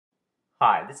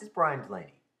Hi, this is Bryan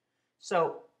Dulaney.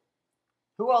 So,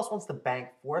 who else wants to bank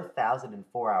 4,000 in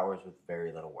 4 hours with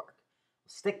very little work?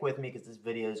 Stick with me because this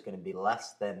video is going to be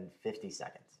less than 50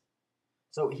 seconds.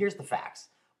 So, here's the facts.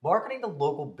 Marketing to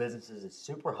local businesses is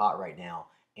super hot right now,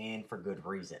 and for good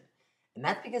reason. And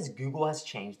that's because Google has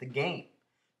changed the game.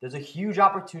 There's a huge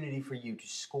opportunity for you to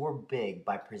score big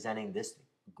by presenting this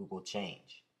Google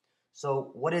change.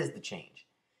 So, what is the change?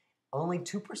 Only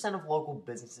 2% of local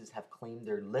businesses have claimed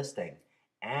their listing,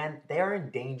 and they are in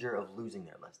danger of losing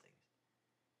their listings.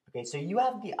 Okay, so you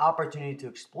have the opportunity to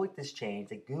exploit this change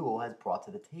that Google has brought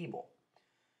to the table.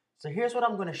 So here's what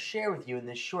I'm going to share with you in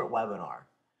this short webinar.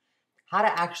 How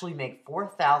to actually make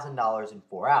 $4,000 in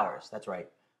 4 hours. That's right,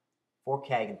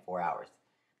 4K in 4 hours.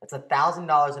 That's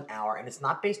 $1,000 an hour, and it's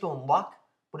not based on luck,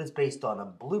 but it's based on a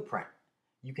blueprint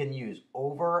you can use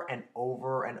over and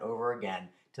over and over again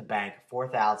to bank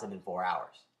 4,000 in 4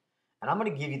 hours. And I'm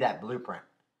going to give you that blueprint.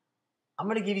 I'm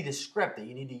going to give you the script that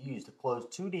you need to use to close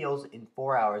 2 deals in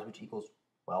 4 hours, which equals,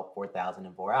 well, 4,000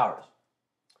 in 4 hours.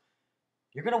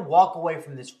 You're going to walk away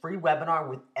from this free webinar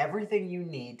with everything you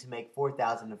need to make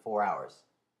 4,000 in 4 hours.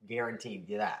 Guaranteed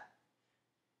you that.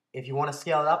 If you want to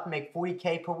scale it up and make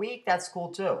 40K per week, that's cool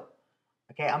too.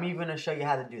 Okay, I'm even going to show you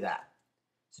how to do that.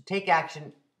 So take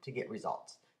action to get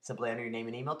results. Simply enter your name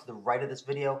and email to the right of this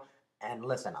video, and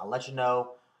listen, I'll let you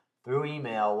know through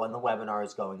email when the webinar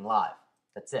is going live.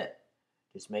 That's it.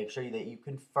 Just make sure that you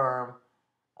confirm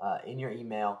in your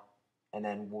email, and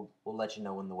then we'll let you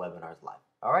know when the webinar is live.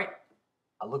 All right?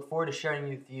 I look forward to sharing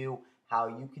with you how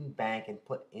you can bank and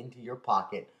put into your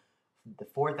pocket the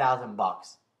 4,000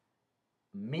 bucks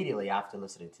immediately after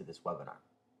listening to this webinar.